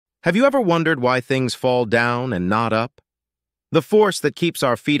Have you ever wondered why things fall down and not up? The force that keeps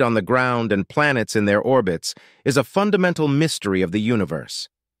our feet on the ground and planets in their orbits is a fundamental mystery of the universe.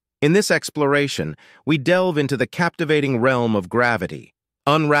 In this exploration, we delve into the captivating realm of gravity,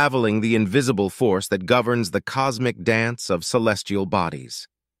 unraveling the invisible force that governs the cosmic dance of celestial bodies.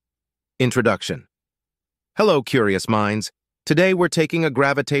 Introduction. Hello, curious minds. Today we're taking a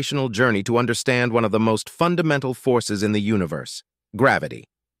gravitational journey to understand one of the most fundamental forces in the universe, gravity.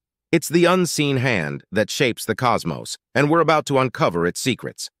 It's the unseen hand that shapes the cosmos, and we're about to uncover its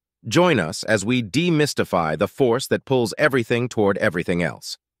secrets. Join us as we demystify the force that pulls everything toward everything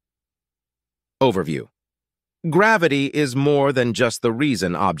else. Overview. Gravity is more than just the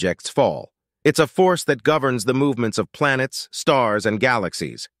reason objects fall. It's a force that governs the movements of planets, stars, and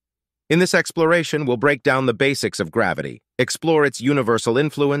galaxies. In this exploration, we'll break down the basics of gravity, explore its universal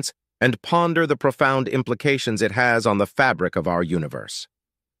influence, and ponder the profound implications it has on the fabric of our universe.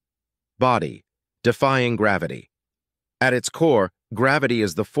 Body, defying gravity. At its core, gravity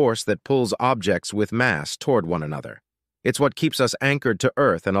is the force that pulls objects with mass toward one another. It's what keeps us anchored to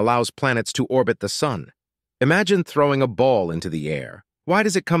Earth and allows planets to orbit the sun. Imagine throwing a ball into the air. Why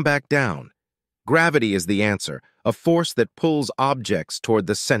does it come back down? Gravity is the answer, a force that pulls objects toward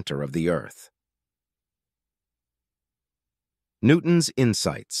the center of the Earth. Newton's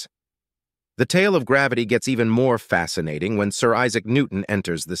insights. The tale of gravity gets even more fascinating when Sir Isaac Newton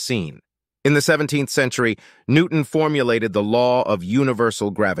enters the scene. In the 17th century, Newton formulated the law of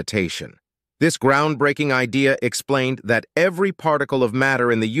universal gravitation. This groundbreaking idea explained that every particle of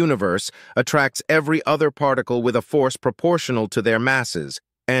matter in the universe attracts every other particle with a force proportional to their masses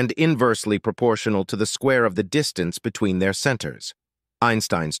and inversely proportional to the square of the distance between their centers.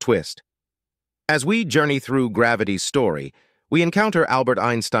 Einstein's twist. As we journey through gravity's story, we encounter Albert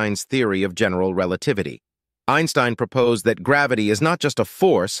Einstein's theory of general relativity. Einstein proposed that gravity is not just a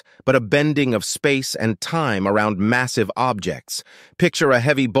force, but a bending of space and time around massive objects. Picture a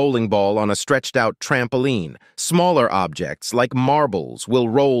heavy bowling ball on a stretched-out trampoline. Smaller objects, like marbles, will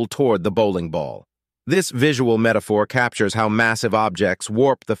roll toward the bowling ball. This visual metaphor captures how massive objects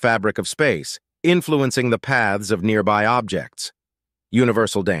warp the fabric of space, influencing the paths of nearby objects.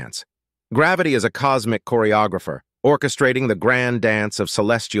 Universal dance. Gravity is a cosmic choreographer, orchestrating the grand dance of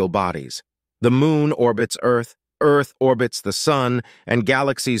celestial bodies. The moon orbits Earth, Earth orbits the sun, and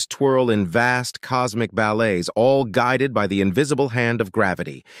galaxies twirl in vast cosmic ballets, all guided by the invisible hand of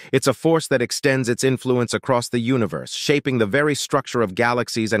gravity. It's a force that extends its influence across the universe, shaping the very structure of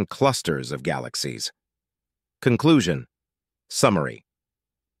galaxies and clusters of galaxies. Conclusion. Summary.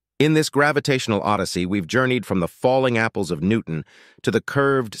 In this gravitational odyssey, we've journeyed from the falling apples of Newton to the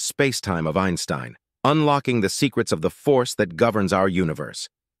curved spacetime of Einstein, unlocking the secrets of the force that governs our universe.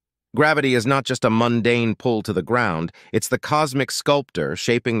 Gravity is not just a mundane pull to the ground, it's the cosmic sculptor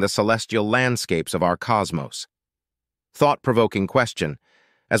shaping the celestial landscapes of our cosmos. Thought-provoking question.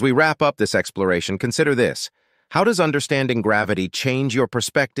 As we wrap up this exploration, consider this. How does understanding gravity change your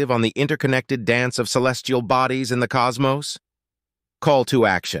perspective on the interconnected dance of celestial bodies in the cosmos? Call to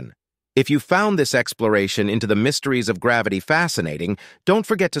action. If you found this exploration into the mysteries of gravity fascinating, don't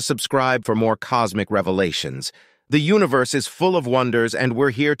forget to subscribe for more cosmic revelations. The universe is full of wonders, and we're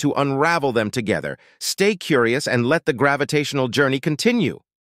here to unravel them together. Stay curious and let the gravitational journey continue.